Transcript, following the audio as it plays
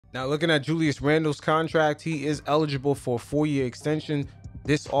Now, looking at Julius Randle's contract, he is eligible for a 4-year extension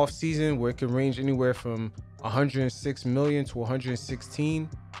this offseason, where it can range anywhere from 106 million to 116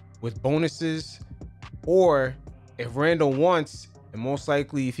 with bonuses. Or if Randle wants, and most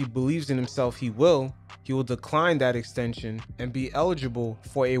likely if he believes in himself, he will decline that extension and be eligible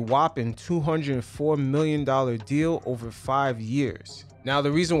for a whopping $204 million deal over 5 years. Now,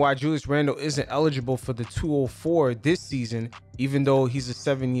 the reason why Julius Randle isn't eligible for the 204 this season, even though he's a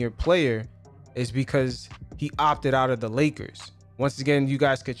 7-year player, is because he opted out of the Lakers. Once again, you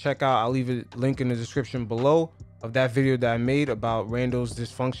guys could check out, I'll leave a link in the description below of that video that I made about Randle's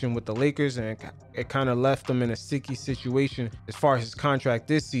dysfunction with the Lakers, and it kind of left him in a sticky situation as far as his contract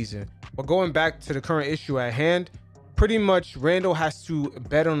this season. But going back to the current issue at hand, pretty much Randle has to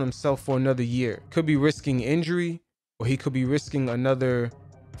bet on himself for another year. Could be risking injury, or he could be risking another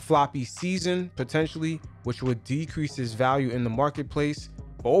floppy season potentially, which would decrease his value in the marketplace.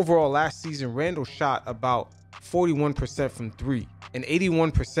 But overall, last season, Randle shot about 41% from 3 and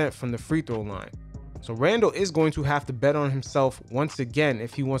 81% from the free throw line. So Randle is going to have to bet on himself once again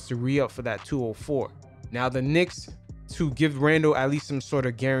if he wants to re-up for that 204. Now, the Knicks, to give Randle at least some sort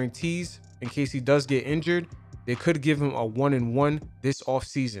of guarantees in case he does get injured, they could give him a 1-and-1 this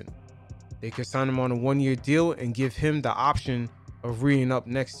offseason. They could sign him on a 1-year deal and give him the option of re-ing up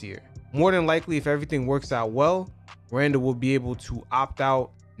next year. More than likely, if everything works out well, Randle will be able to opt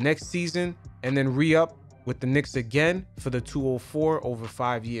out next season and then re-up with the Knicks again for the 204 over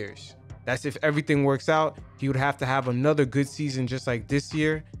 5 years. That's if everything works out. He would have to have another good season just like this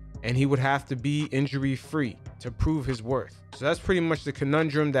year, and he would have to be injury free to prove his worth. So that's pretty much the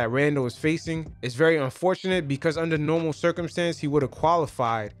conundrum that Randle is facing. It's very unfortunate because under normal circumstance, he would have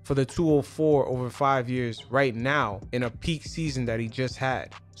qualified for the 204 over 5 years right now in a peak season that he just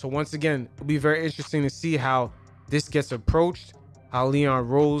had. So once again, it'll be very interesting to see how this gets approached, how Leon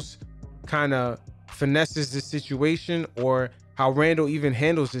Rose kind of finesses this situation, or how Randle even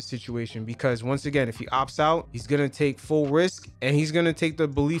handles this situation, because once again, if he opts out, he's going to take full risk, and he's going to take the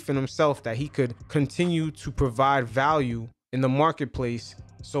belief in himself that he could continue to provide value in the marketplace.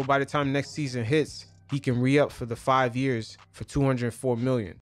 So by the time next season hits, he can re-up for the 5 years for $204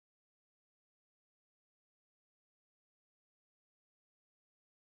 million.